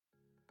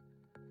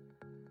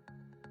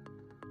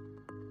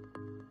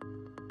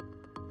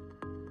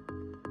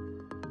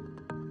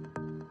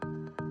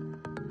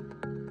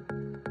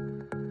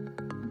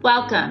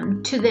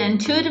Welcome to the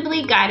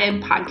Intuitively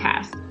Guided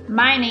podcast.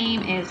 My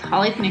name is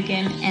Holly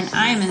Finucane, and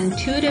I am an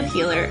intuitive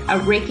healer, a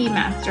Reiki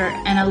master,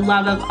 and a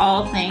love of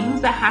all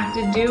things that have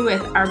to do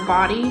with our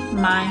body,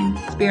 mind,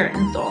 spirit,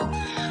 and soul.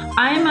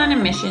 I am on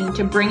a mission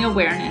to bring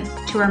awareness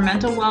to our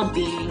mental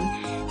well-being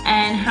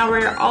and how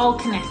we're all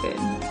connected,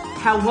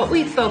 how what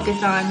we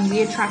focus on,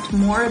 we attract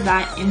more of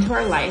that into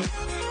our life,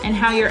 and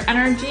how your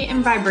energy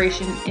and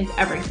vibration is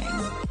everything.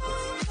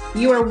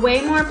 You are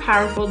way more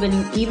powerful than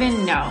you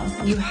even know.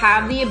 You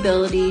have the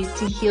ability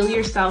to heal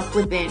yourself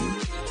within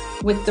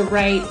with the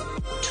right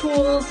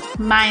tools,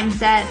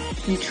 mindset,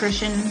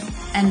 nutrition,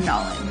 and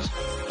knowledge.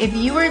 If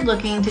you are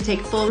looking to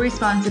take full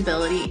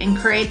responsibility and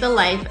create the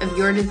life of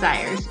your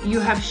desires, you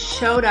have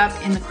showed up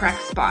in the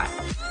correct spot.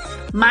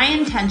 My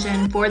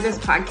intention for this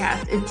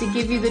podcast is to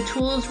give you the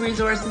tools,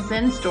 resources,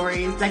 and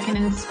stories that can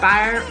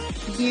inspire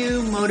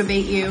you,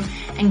 motivate you,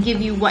 and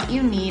give you what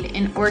you need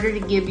in order to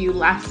give you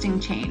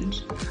lasting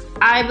change.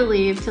 I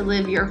believe to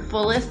live your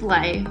fullest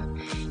life,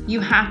 you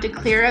have to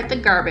clear out the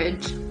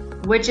garbage,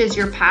 which is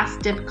your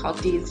past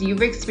difficulties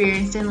you've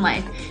experienced in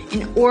life,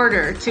 in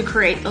order to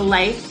create the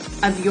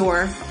life of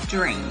your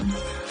dreams.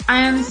 I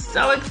am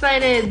so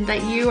excited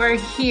that you are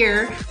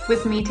here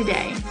with me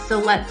today. So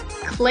let's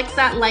click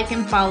that like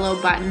and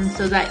follow button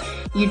so that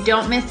you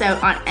don't miss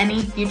out on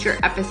any future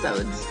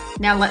episodes.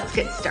 Now let's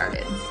get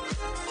started.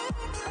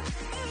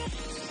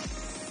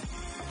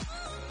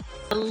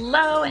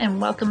 Hello and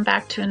welcome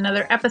back to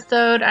another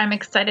episode. I'm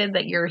excited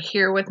that you're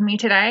here with me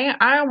today.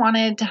 I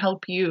wanted to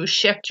help you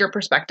shift your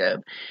perspective.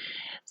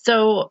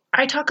 So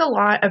I talk a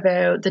lot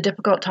about the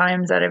difficult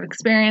times that I've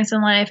experienced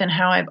in life and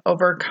how I've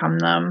overcome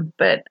them,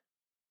 but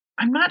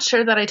I'm not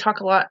sure that I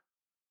talk a lot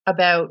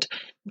about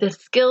the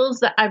skills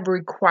that I've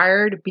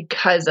required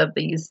because of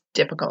these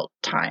difficult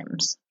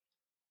times.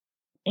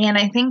 And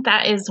I think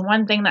that is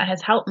one thing that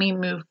has helped me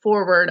move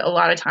forward a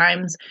lot of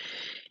times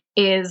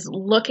is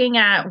looking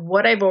at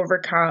what I've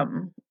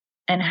overcome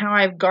and how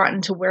I've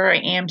gotten to where I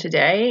am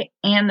today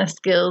and the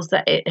skills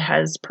that it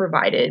has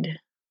provided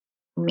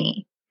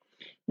me.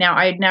 Now,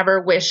 I'd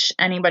never wish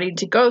anybody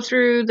to go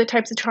through the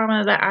types of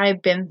trauma that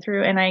I've been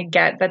through, and I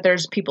get that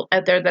there's people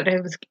out there that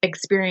have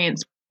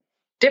experienced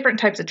different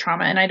types of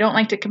trauma, and I don't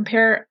like to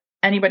compare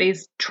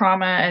anybody's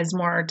trauma as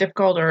more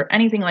difficult or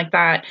anything like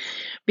that,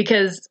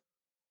 because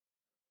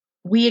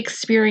we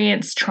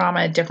experience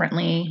trauma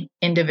differently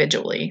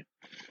individually.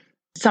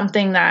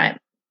 Something that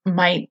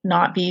might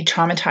not be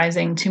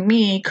traumatizing to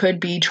me could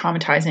be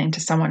traumatizing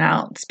to someone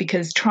else,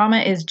 because trauma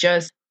is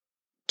just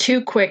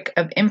too quick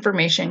of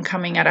information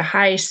coming at a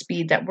high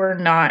speed that we're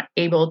not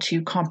able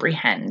to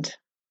comprehend.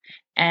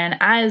 And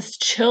as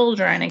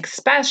children,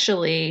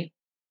 especially,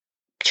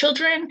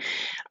 children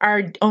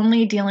are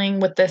only dealing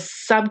with the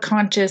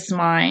subconscious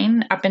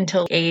mind up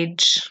until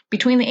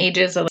between the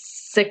ages of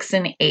 6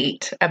 and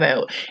 8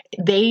 about.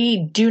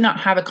 They do not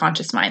have a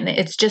conscious mind.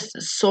 It's just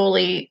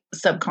solely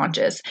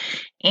subconscious.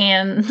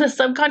 And the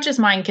subconscious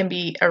mind can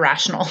be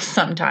irrational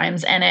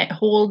sometimes, and it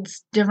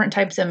holds different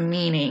types of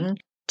meaning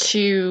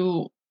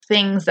to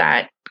things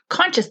that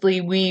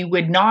consciously we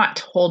would not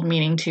hold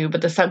meaning to,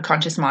 but the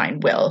subconscious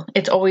mind will.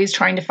 It's always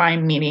trying to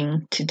find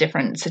meaning to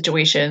different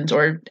situations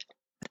or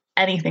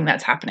anything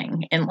that's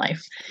happening in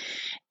life.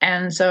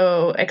 And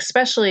so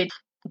especially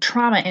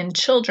trauma in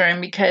children,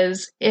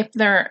 because if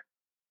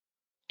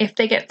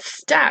they get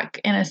stuck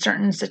in a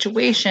certain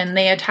situation,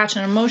 they attach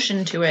an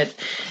emotion to it,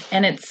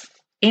 and it's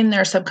in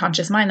their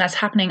subconscious mind. That's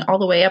happening all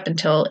the way up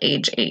until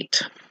age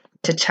 8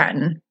 to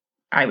 10,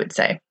 I would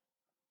say.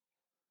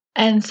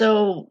 And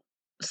so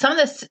some of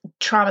this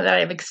trauma that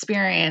I've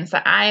experienced,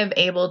 that I have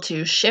able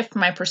to shift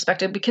my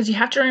perspective, because you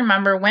have to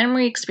remember when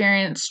we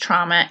experience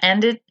trauma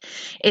and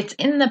it's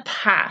in the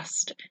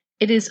past,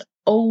 it is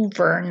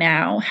over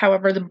now.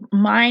 However, the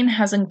mind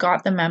hasn't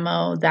got the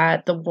memo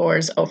that the war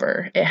is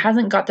over. It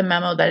hasn't got the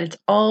memo that it's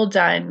all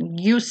done.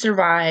 You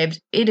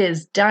survived. It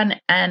is done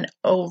and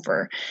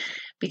over,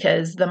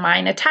 because the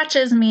mind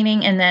attaches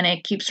meaning and then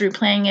it keeps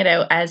replaying it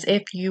out as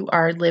if you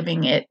are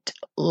living it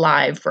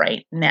live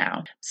right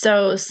now.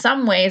 So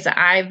some ways that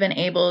I've been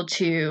able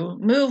to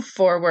move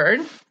forward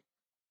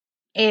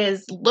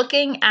is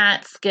looking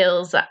at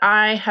skills that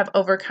I have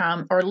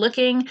overcome, or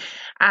looking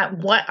at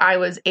what I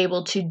was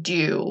able to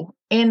do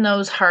in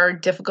those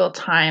hard, difficult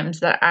times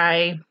that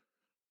I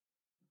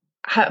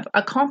have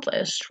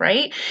accomplished,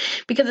 right?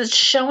 Because it's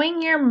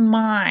showing your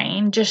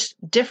mind just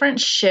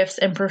different shifts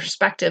in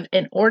perspective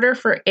in order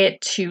for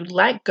it to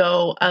let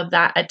go of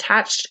that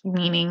attached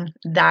meaning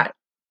that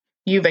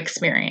you've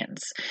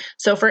experienced.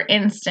 So for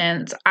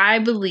instance, I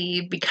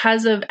believe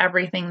because of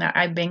everything that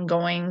I've been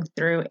going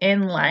through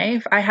in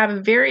life, I have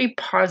a very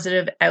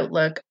positive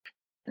outlook.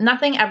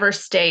 Nothing ever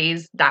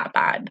stays that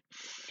bad.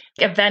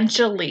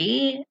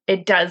 Eventually,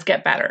 it does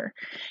get better.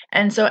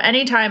 And so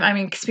anytime I'm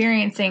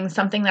experiencing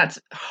something that's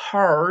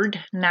hard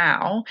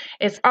now,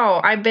 it's,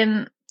 I've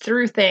been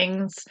through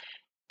things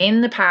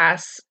in the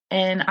past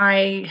and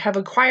I have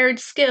acquired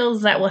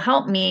skills that will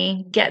help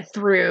me get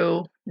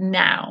through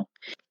now.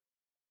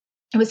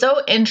 it was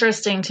so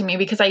interesting to me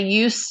because I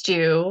used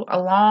to, a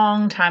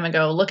long time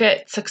ago, look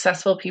at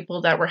successful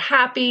people that were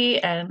happy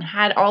and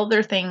had all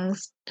their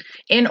things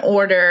in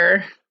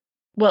order.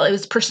 Well, it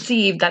was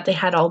perceived that they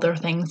had all their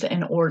things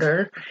in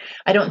order.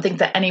 I don't think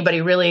that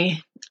anybody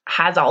really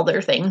has all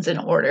their things in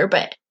order,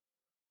 but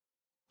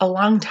a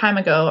long time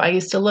ago, I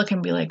used to look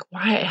and be like,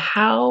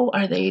 how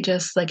are they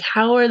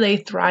how are they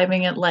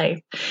thriving at life?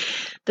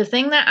 The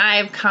thing that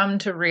I've come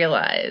to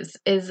realize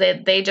is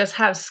that they just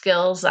have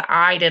skills that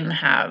I didn't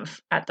have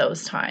at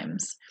those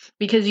times.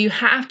 Because you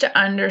have to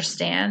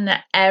understand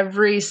that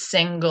every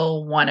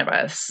single one of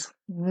us,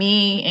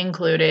 me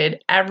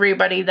included,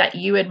 everybody that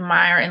you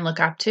admire and look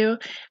up to,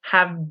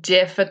 have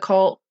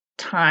difficult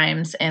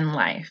times in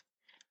life.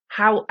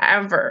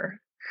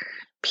 However,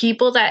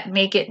 people that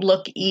make it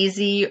look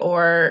easy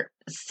or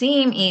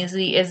seem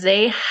easy is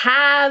they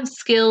have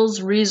skills,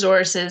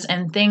 resources,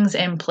 and things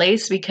in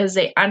place because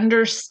they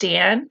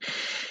understand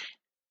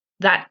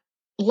that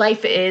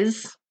life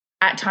is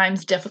at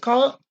times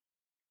difficult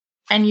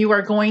and you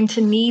are going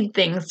to need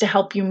things to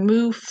help you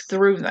move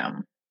through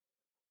them.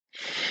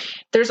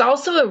 There's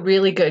also a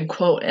really good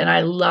quote, and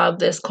I love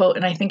this quote,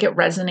 and I think it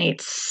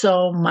resonates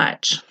so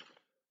much.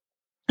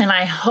 And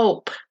I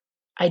hope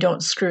I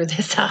don't screw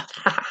this up.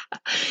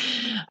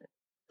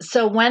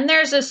 So when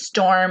there's a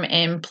storm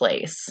in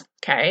place,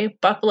 okay,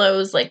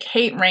 buffaloes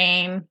hate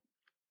rain.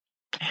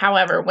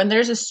 However, when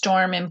there's a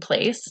storm in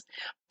place,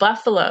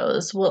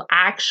 buffaloes will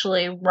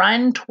actually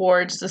run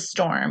towards the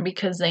storm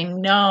because they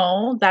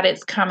know that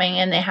it's coming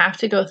and they have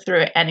to go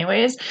through it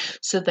anyways.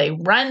 So they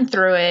run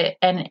through it.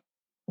 And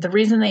the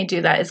reason they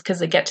do that is because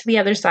they get to the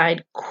other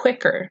side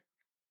quicker.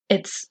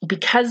 It's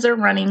because they're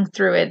running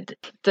through it.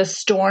 The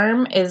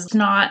storm is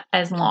not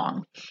as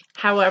long.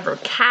 However,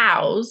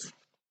 cows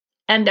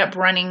end up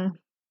running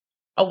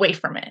away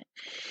from it.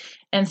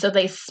 And so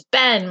they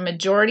spend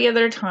majority of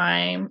their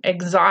time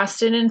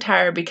exhausted and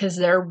tired because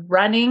they're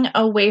running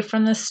away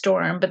from the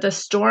storm, but the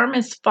storm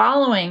is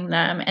following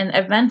them and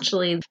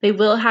eventually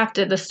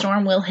the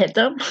storm will hit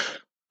them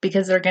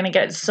because they're going to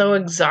get so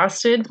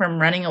exhausted from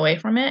running away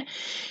from it.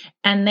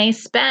 And they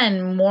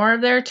spend more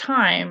of their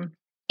time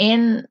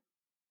in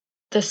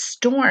the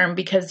storm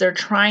because they're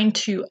trying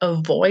to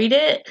avoid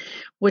it,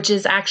 which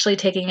is actually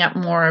taking up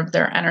more of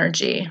their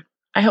energy.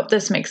 I hope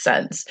this makes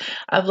sense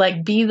of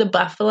be the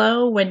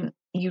buffalo when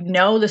you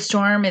know the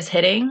storm is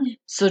hitting.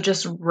 So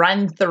just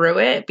run through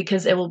it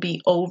because it will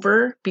be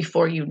over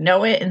before you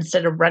know it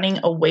instead of running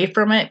away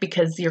from it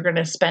because you're going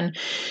to spend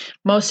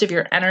most of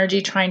your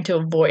energy trying to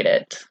avoid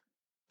it.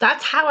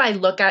 That's how I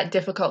look at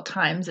difficult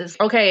times is,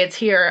 okay, it's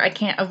here. I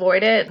can't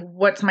avoid it.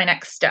 What's my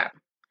next step?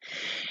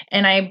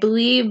 And I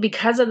believe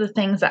because of the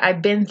things that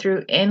I've been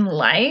through in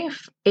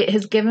life, it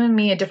has given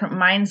me a different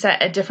mindset,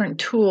 a different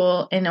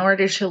tool in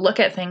order to look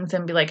at things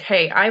and be like,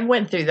 hey, I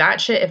went through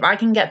that shit. If I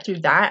can get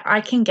through that,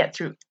 I can get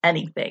through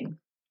anything.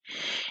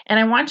 And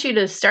I want you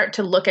to start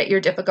to look at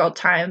your difficult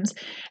times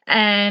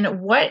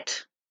and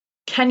what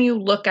can you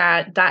look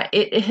at that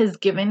it has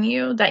given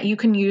you that you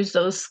can use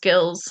those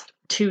skills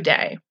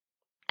today.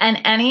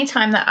 And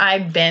anytime that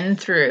I've been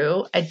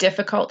through a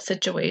difficult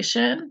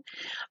situation,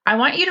 I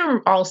want you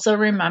to also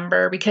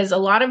remember, because a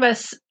lot of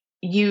us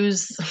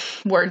use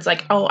words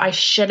like, oh, I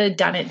should have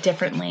done it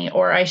differently,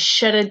 or I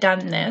should have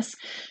done this.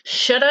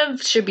 Should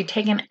be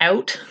taken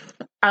out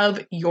of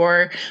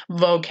your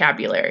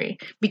vocabulary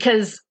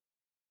because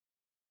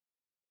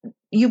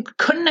you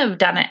couldn't have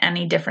done it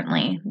any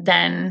differently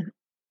than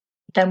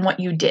what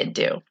you did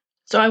do.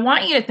 So I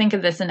want you to think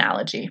of this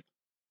analogy.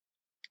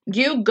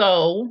 You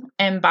go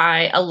and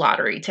buy a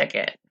lottery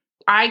ticket.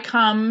 I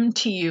come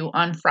to you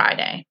on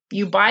Friday.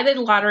 You buy the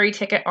lottery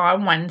ticket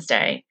on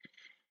Wednesday.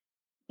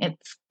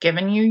 It's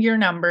giving you your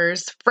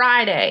numbers.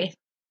 Friday,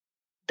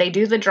 they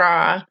do the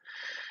draw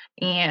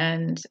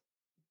and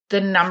the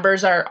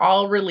numbers are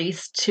all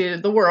released to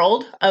the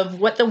world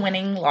of what the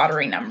winning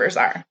lottery numbers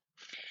are.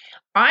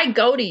 I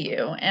go to you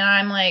and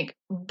I'm like,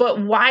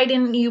 but why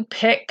didn't you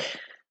pick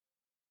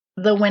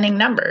the winning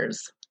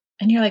numbers?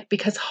 And you're like,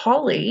 because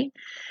Holly,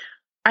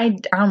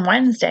 on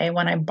Wednesday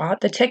when I bought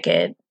the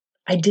ticket,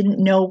 I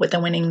didn't know what the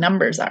winning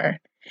numbers are.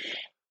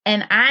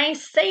 And I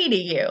say to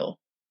you,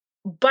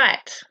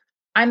 but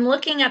I'm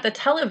looking at the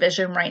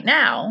television right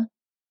now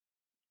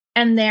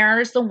and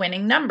there's the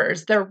winning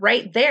numbers. They're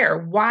right there.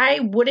 Why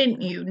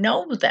wouldn't you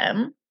know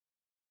them?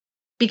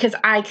 Because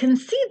I can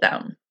see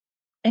them.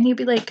 And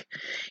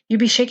you'd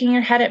be shaking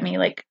your head at me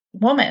like,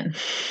 woman,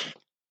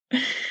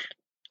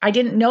 I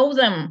didn't know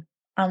them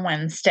on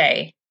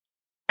Wednesday.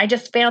 I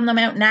just found them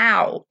out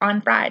now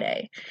on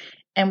Friday.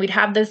 And we'd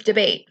have this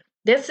debate.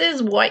 This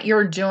is what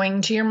you're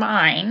doing to your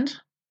mind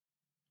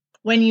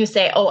when you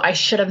say, oh, I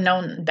should have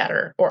known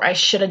better or I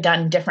should have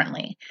done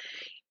differently.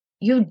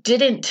 You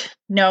didn't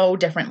know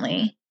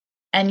differently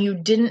and you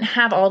didn't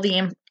have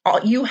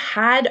you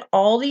had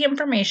all the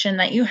information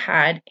that you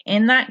had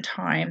in that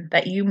time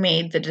that you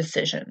made the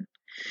decision.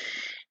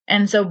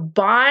 And so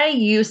by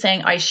you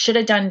saying, I should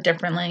have done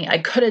differently, I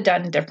could have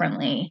done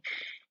differently,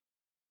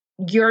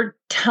 you're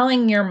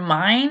telling your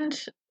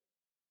mind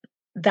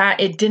that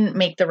it didn't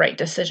make the right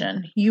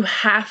decision. You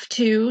have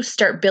to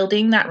start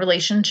building that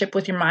relationship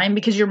with your mind,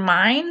 because your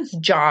mind's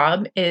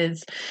job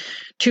is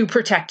to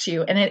protect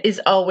you, and it is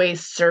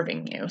always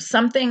serving you.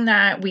 Something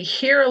that we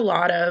hear a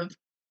lot of,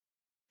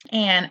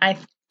 and I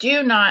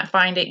do not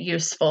find it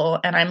useful,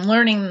 and I'm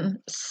learning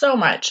so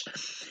much,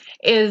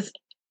 is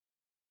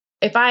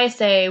if I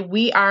say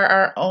we are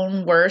our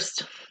own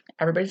worst,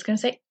 everybody's going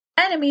to say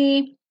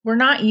enemy. We're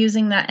not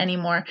using that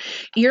anymore.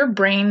 Your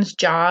brain's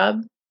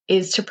job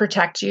is to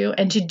protect you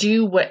and to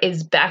do what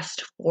is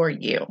best for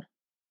you.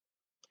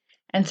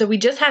 And so we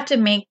just have to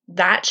make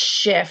that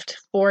shift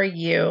for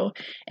you,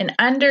 and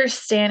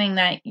understanding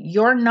that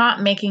you're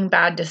not making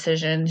bad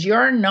decisions.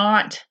 You're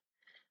not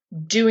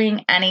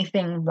doing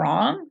anything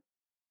wrong.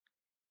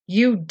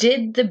 You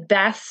did the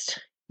best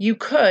you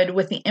could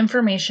with the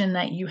information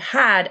that you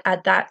had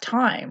at that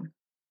time.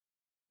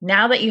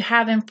 Now that you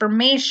have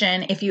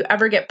information, if you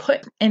ever get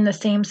put in the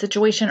same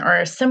situation or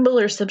a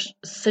similar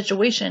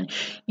situation,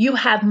 you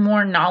have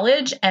more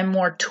knowledge and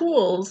more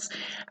tools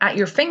at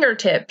your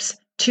fingertips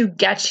to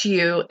get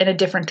you in a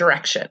different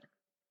direction.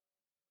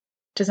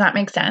 Does that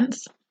make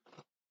sense?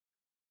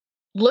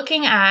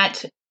 Looking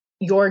at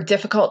your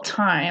difficult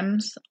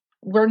times,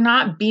 we're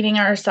not beating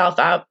ourselves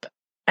up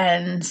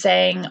and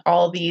saying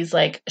all these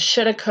like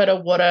shoulda, coulda,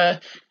 woulda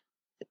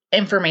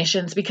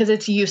informations, because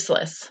it's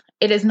useless.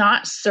 It is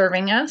not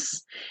serving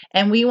us.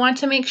 And we want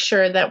to make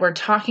sure that we're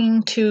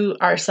talking to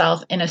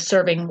ourselves in a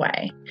serving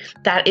way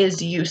that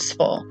is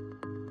useful.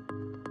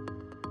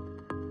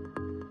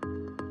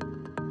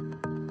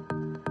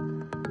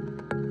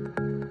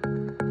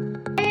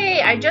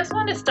 Hey, I just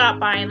want to stop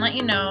by and let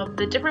you know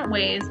the different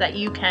ways that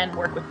you can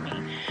work with me.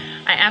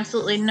 I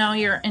absolutely know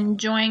you're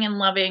enjoying and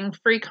loving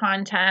free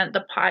content,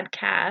 the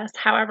podcast.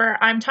 However,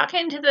 I'm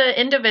talking to the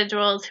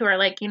individuals who are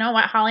like, you know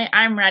what, Holly,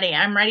 I'm ready.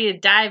 I'm ready to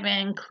dive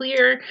in,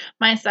 clear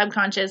my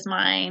subconscious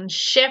mind,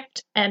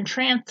 shift and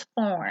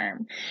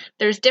transform.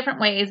 There's different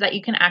ways that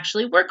you can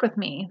actually work with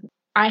me.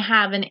 I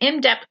have an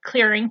in-depth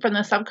clearing from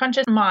the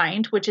subconscious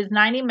mind, which is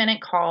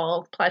 90-minute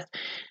call plus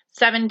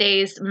 7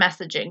 days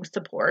messaging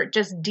support.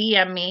 Just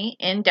DM me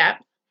in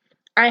depth.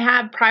 I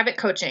have private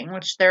coaching,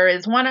 which there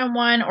is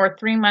 1-on-1 or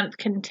 3-month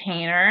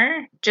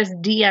container. Just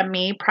DM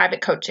me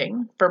private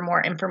coaching for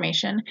more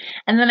information.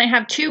 And then I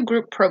have 2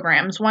 group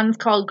programs. One's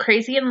called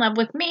Crazy in Love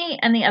with Me,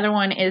 and the other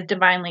one is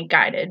Divinely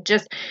Guided.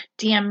 Just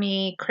DM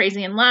me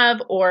Crazy in Love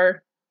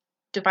or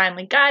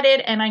Divinely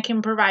Guided, and I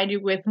can provide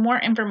you with more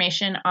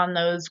information on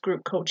those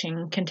group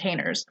coaching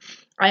containers.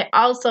 I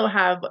also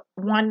have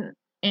one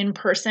in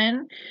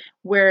person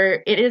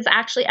where it is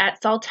actually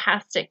at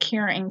Saltastic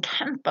here in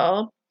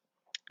Kentville.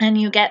 And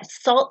you get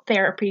salt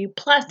therapy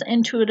plus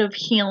intuitive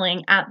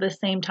healing at the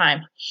same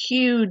time.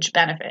 Huge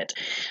benefit.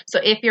 So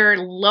if you're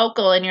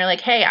local and you're like,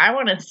 hey, I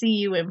want to see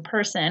you in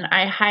person,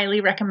 I highly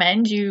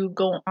recommend you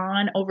go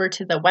on over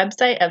to the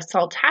website of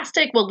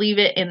Saltastic. We'll leave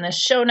it in the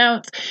show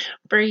notes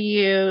for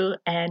you,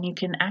 and you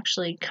can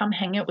actually come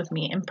hang out with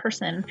me in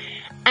person.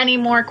 Any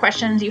more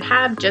questions you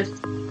have, just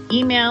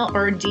email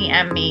or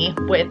DM me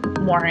with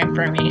more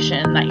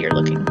information that you're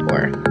looking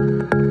for.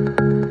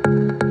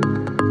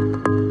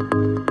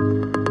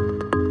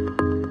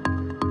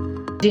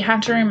 You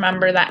have to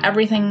remember that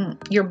everything,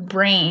 your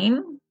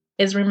brain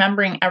is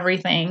remembering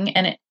everything,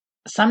 and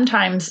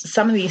sometimes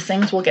some of these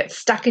things will get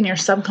stuck in your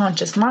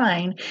subconscious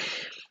mind.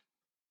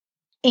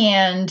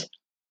 And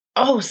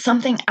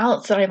something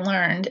else that I've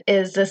learned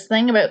is this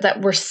thing about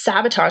that we're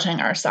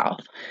sabotaging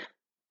ourselves.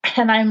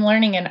 And I'm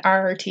learning in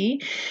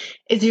RRT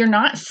is you're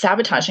not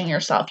sabotaging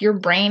yourself. Your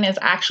brain is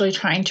actually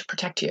trying to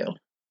protect you.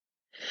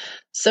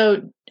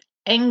 So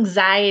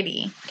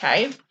anxiety,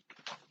 okay?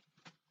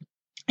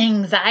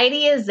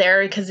 Anxiety is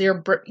there because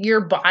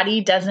your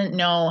body doesn't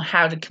know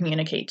how to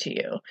communicate to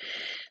you.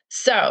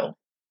 So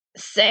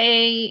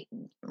say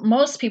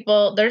most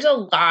people, there's a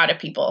lot of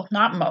people,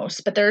 not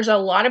most, but there's a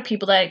lot of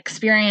people that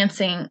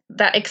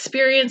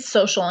experience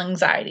social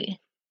anxiety.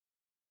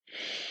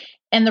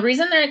 And the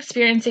reason they're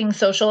experiencing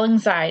social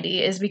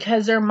anxiety is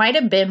because there might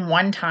have been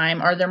one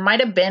time, or there might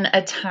have been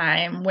a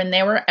time when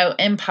they were out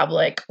in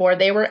public, or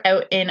they were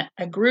out in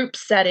a group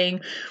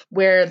setting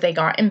where they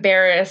got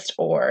embarrassed,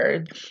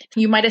 or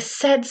you might have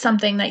said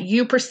something that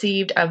you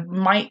perceived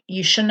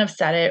you shouldn't have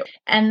said it.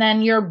 And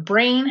then your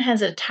brain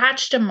has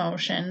attached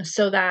emotion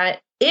so that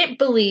it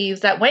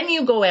believes that when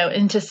you go out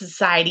into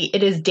society,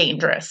 it is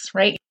dangerous,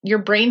 right? Your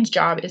brain's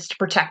job is to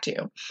protect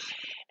you.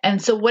 And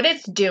so what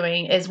it's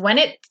doing is when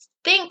it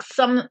thinks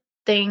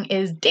something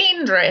is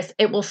dangerous,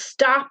 it will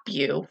stop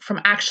you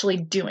from actually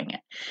doing it.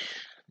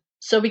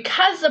 So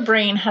because the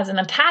brain has an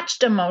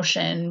attached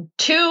emotion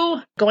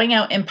to going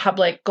out in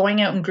public,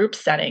 going out in group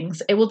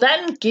settings, it will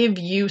then give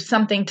you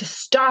something to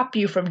stop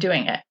you from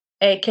doing it,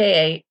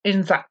 aka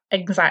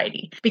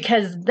anxiety.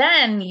 Because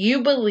then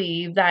you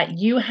believe that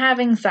you have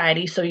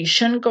anxiety, so you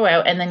shouldn't go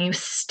out, and then you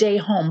stay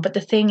home. But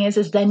the thing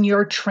is then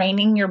you're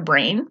training your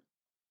brain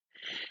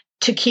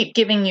to keep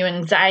giving you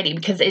anxiety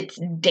because it's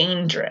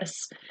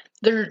dangerous.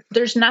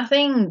 There's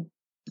nothing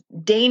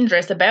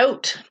dangerous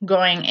about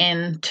going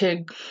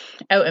into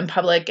out in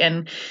public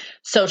and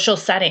social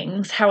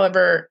settings.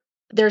 However,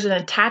 there's an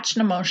attached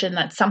emotion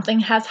that something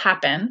has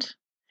happened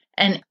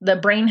and the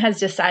brain has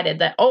decided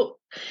that, oh,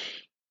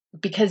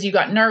 because you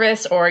got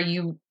nervous or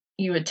you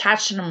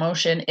attached an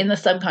emotion in the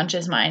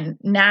subconscious mind,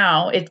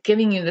 now it's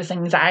giving you this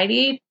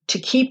anxiety to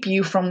keep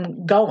you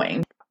from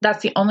going.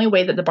 That's the only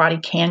way that the body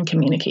can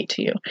communicate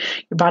to you.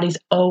 Your body's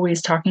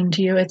always talking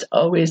to you. It's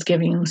always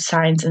giving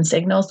signs and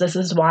signals. This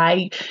is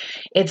why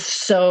it's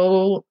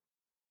so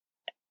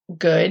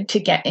good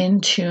to get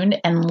in tune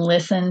and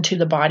listen to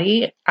the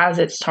body as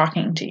it's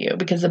talking to you,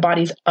 because the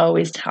body's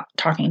always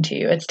talking to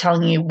you. It's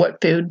telling you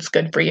what food's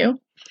good for you,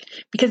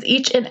 because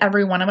each and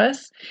every one of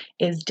us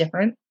is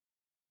different.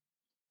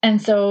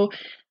 And so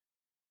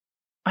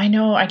I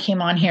know I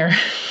came on here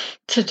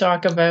to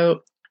talk about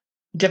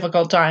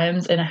difficult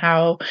times and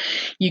how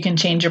you can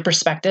change your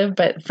perspective,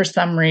 but for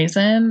some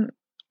reason,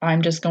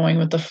 I'm just going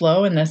with the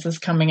flow, and this is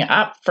coming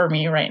up for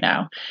me right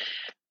now.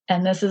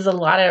 And this is a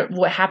lot of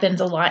what happens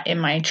a lot in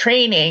my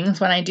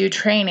trainings. When I do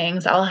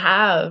trainings, I'll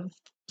have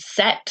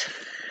set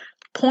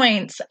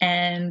points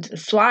and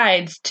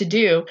slides to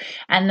do.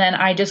 And then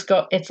I just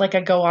go, it's like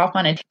I go off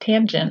on a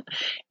tangent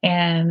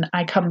and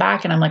I come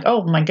back and I'm like,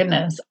 oh my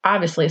goodness,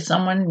 obviously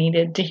someone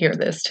needed to hear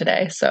this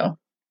today. So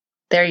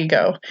there you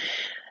go.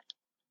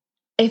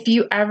 If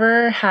you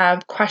ever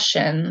have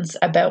questions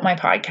about my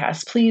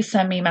podcast, please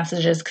send me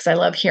messages because I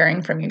love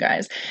hearing from you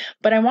guys.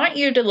 But I want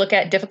you to look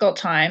at difficult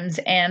times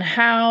and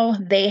how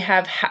they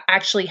have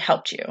actually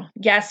helped you.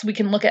 Yes, we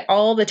can look at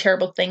all the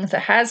terrible things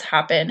that has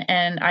happened,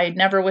 and I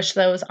never wish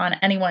those on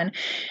anyone.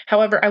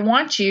 However, I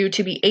want you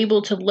to be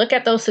able to look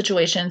at those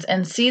situations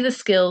and see the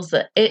skills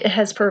that it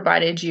has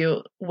provided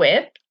you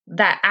with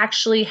that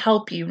actually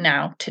help you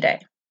now today.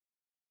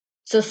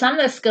 So some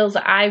of the skills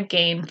that I've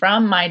gained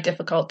from my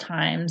difficult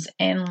times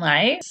in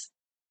life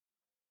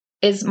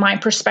is my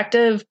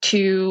perspective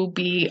to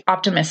be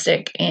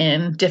optimistic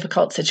in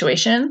difficult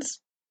situations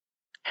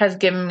has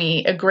given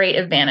me a great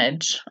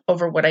advantage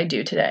over what I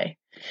do today.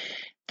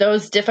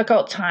 Those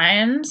difficult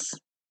times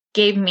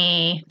gave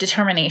me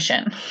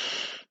determination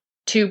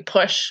to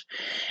push,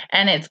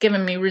 and it's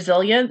given me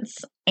resilience,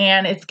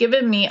 and it's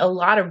given me a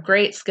lot of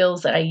great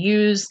skills that I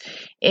use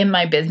in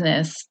my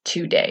business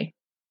today.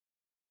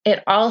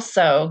 It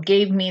also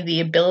gave me the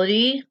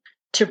ability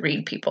to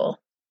read people.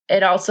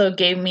 It also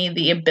gave me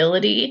the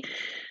ability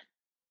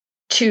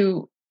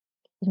to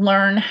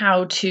learn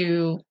how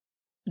to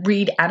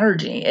read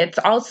energy. It's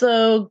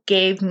also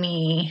gave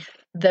me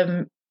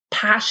the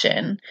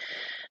passion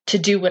to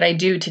do what I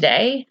do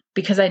today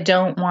because I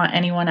don't want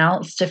anyone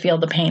else to feel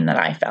the pain that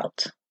I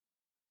felt.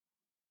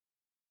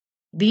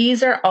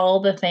 These are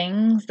all the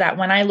things that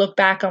when I look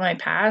back on my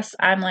past,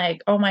 I'm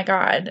like, oh my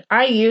God,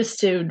 I used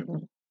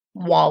to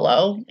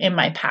wallow in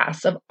my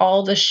past of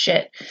all the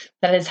shit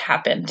that has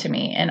happened to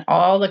me and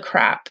all the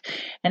crap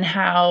and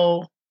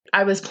how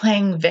I was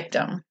playing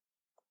victim.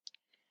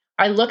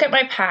 I look at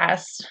my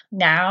past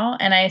now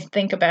and I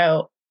think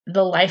about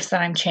the lives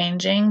that I'm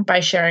changing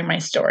by sharing my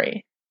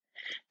story.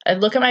 I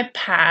look at my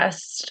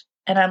past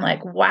and I'm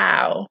like,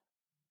 wow,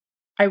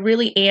 I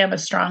really am a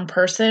strong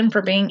person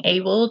for being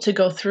able to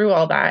go through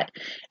all that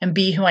and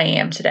be who I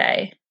am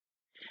today.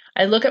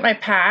 I look at my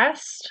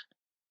past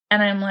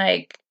and I'm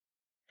like,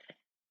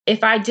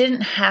 if I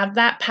didn't have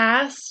that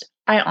past,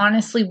 I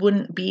honestly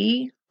wouldn't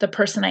be the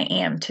person I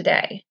am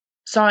today.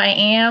 So I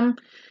am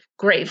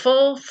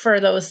grateful for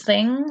those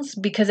things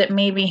because it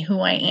made me who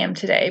I am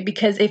today.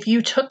 Because if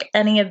you took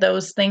any of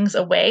those things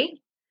away,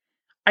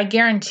 I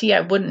guarantee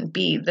I wouldn't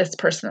be this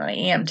person that I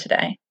am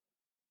today.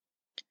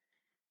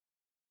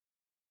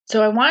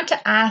 So I want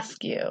to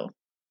ask you,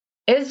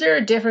 is there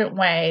a different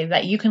way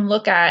that you can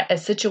look at a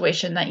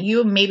situation that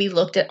you maybe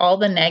looked at all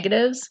the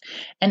negatives?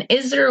 And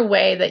is there a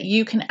way that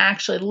you can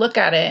actually look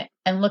at it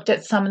and looked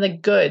at some of the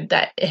good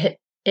that it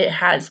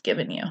has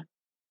given you?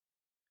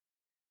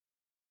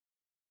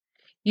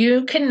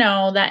 You can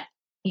know that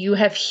you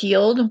have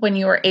healed when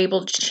you are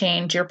able to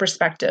change your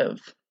perspective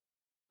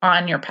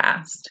on your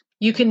past.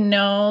 You can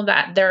know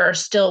that there are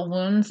still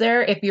wounds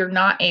there if you're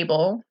not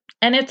able,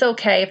 and it's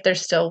okay if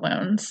there's still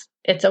wounds.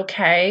 It's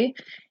okay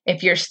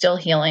if you're still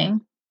healing.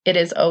 It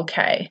is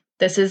okay.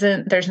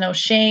 There's no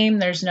shame.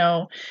 There's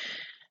no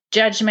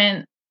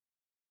judgment.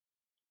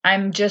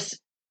 I'm just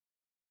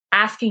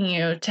asking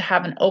you to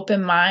have an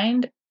open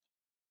mind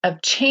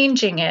of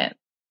changing it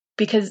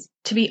because,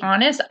 to be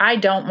honest, I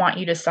don't want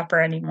you to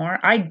suffer anymore.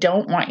 I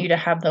don't want you to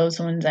have those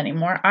wounds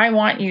anymore. I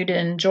want you to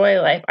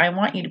enjoy life. I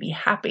want you to be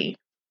happy.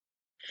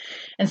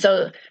 And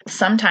so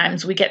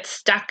sometimes we get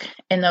stuck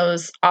in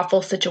those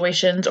awful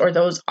situations or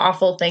those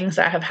awful things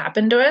that have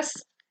happened to us.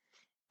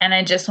 And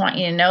I just want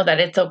you to know that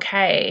it's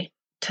okay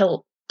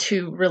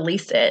to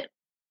release it.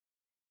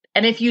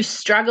 And if you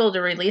struggle to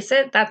release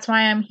it, that's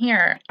why I'm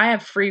here. I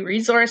have free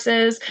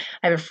resources.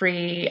 I have a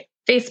free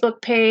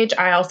Facebook page.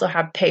 I also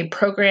have paid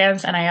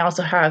programs, and I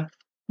also have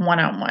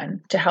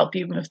one-on-one to help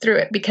you move through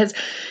it. Because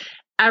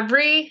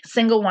Every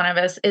single one of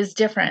us is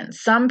different.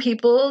 Some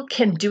people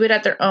can do it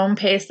at their own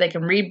pace. They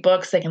can read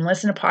books, they can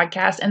listen to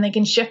podcasts, and they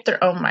can shift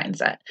their own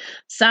mindset.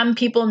 Some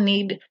people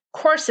need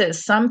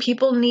courses. Some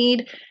people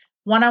need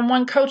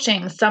one-on-one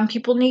coaching. Some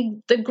people need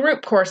the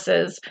group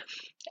courses.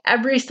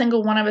 Every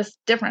single one of us is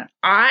different.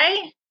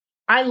 I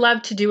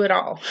love to do it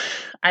all.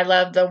 I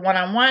love the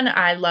one-on-one.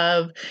 I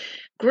love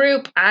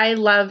group. I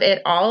love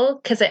it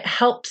all because it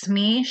helps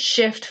me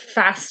shift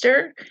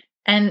faster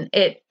and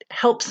it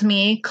helps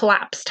me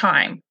collapse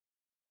time.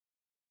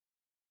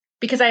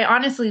 Because I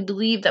honestly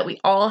believe that we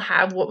all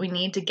have what we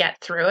need to get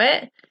through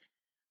it.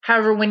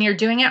 However, when you're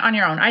doing it on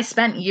your own, I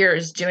spent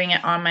years doing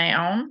it on my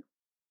own,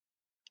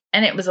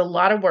 and it was a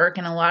lot of work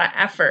and a lot of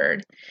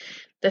effort.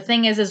 The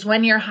thing is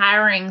when you're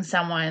hiring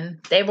someone,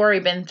 they've already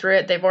been through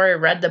it. They've already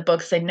read the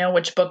books. They know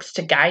which books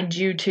to guide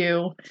you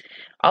to.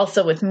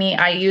 Also with me,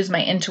 I use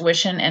my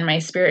intuition and my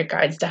spirit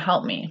guides to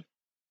help me.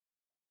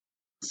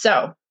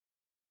 So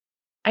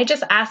I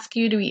just ask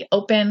you to be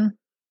open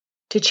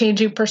to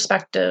changing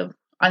perspective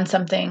on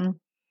something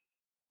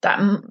that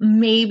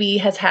maybe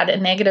has had a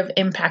negative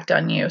impact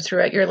on you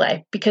throughout your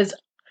life, because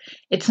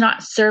it's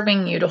not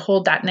serving you to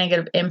hold that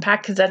negative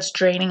impact, because that's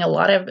draining a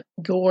lot of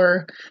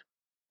your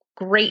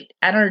great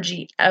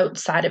energy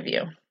outside of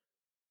you.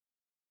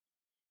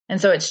 And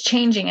so it's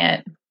changing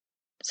it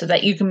so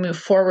that you can move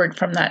forward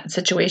from that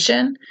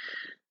situation,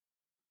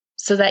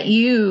 so that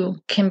you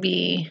can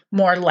be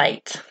more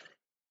light.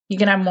 You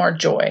can have more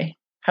joy,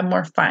 have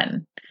more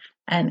fun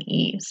and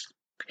ease.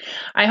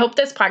 I hope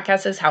this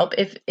podcast has helped.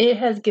 If it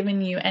has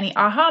given you any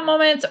aha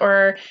moments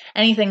or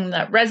anything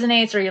that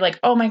resonates, or you're like,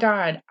 oh my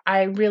God,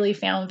 I really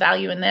found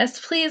value in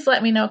this, please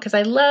let me know, because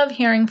I love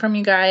hearing from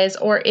you guys.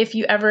 Or if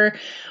you ever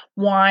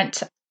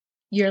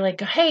you're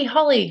like, hey,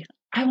 Holly,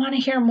 I want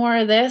to hear more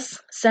of this,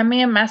 send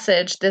me a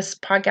message. This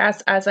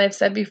podcast, as I've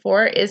said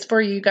before, is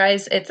for you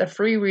guys. It's a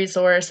free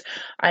resource.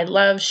 I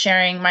love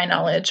sharing my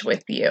knowledge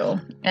with you,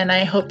 and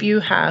I hope you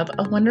have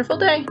a wonderful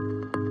day.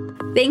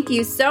 Thank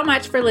you so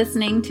much for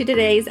listening to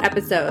today's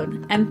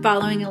episode and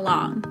following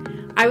along.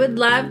 I would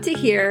love to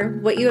hear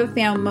what you have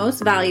found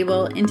most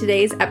valuable in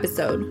today's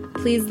episode.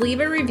 Please leave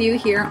a review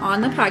here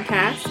on the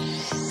podcast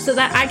so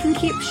that I can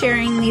keep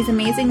sharing these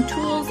amazing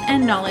tools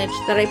and knowledge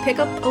that I pick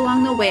up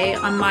along the way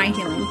on my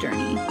healing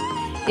journey.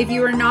 If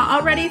you are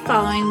not already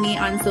following me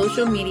on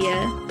social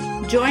media,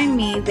 join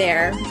me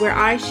there, where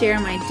I share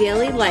my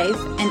daily life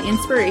and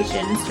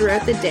inspirations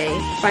throughout the day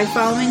by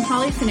following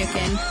Holly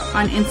Finucane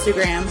on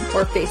Instagram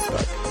or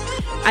Facebook.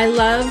 I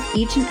love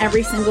each and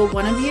every single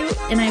one of you,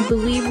 and I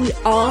believe we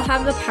all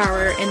have the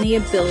power and the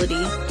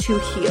ability to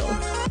heal.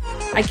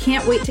 I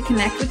can't wait to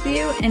connect with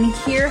you and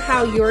hear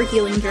how your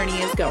healing journey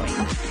is going.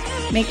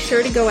 Make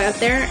sure to go out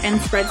there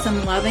and spread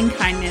some love and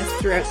kindness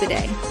throughout the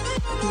day.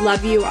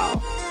 Love you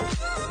all.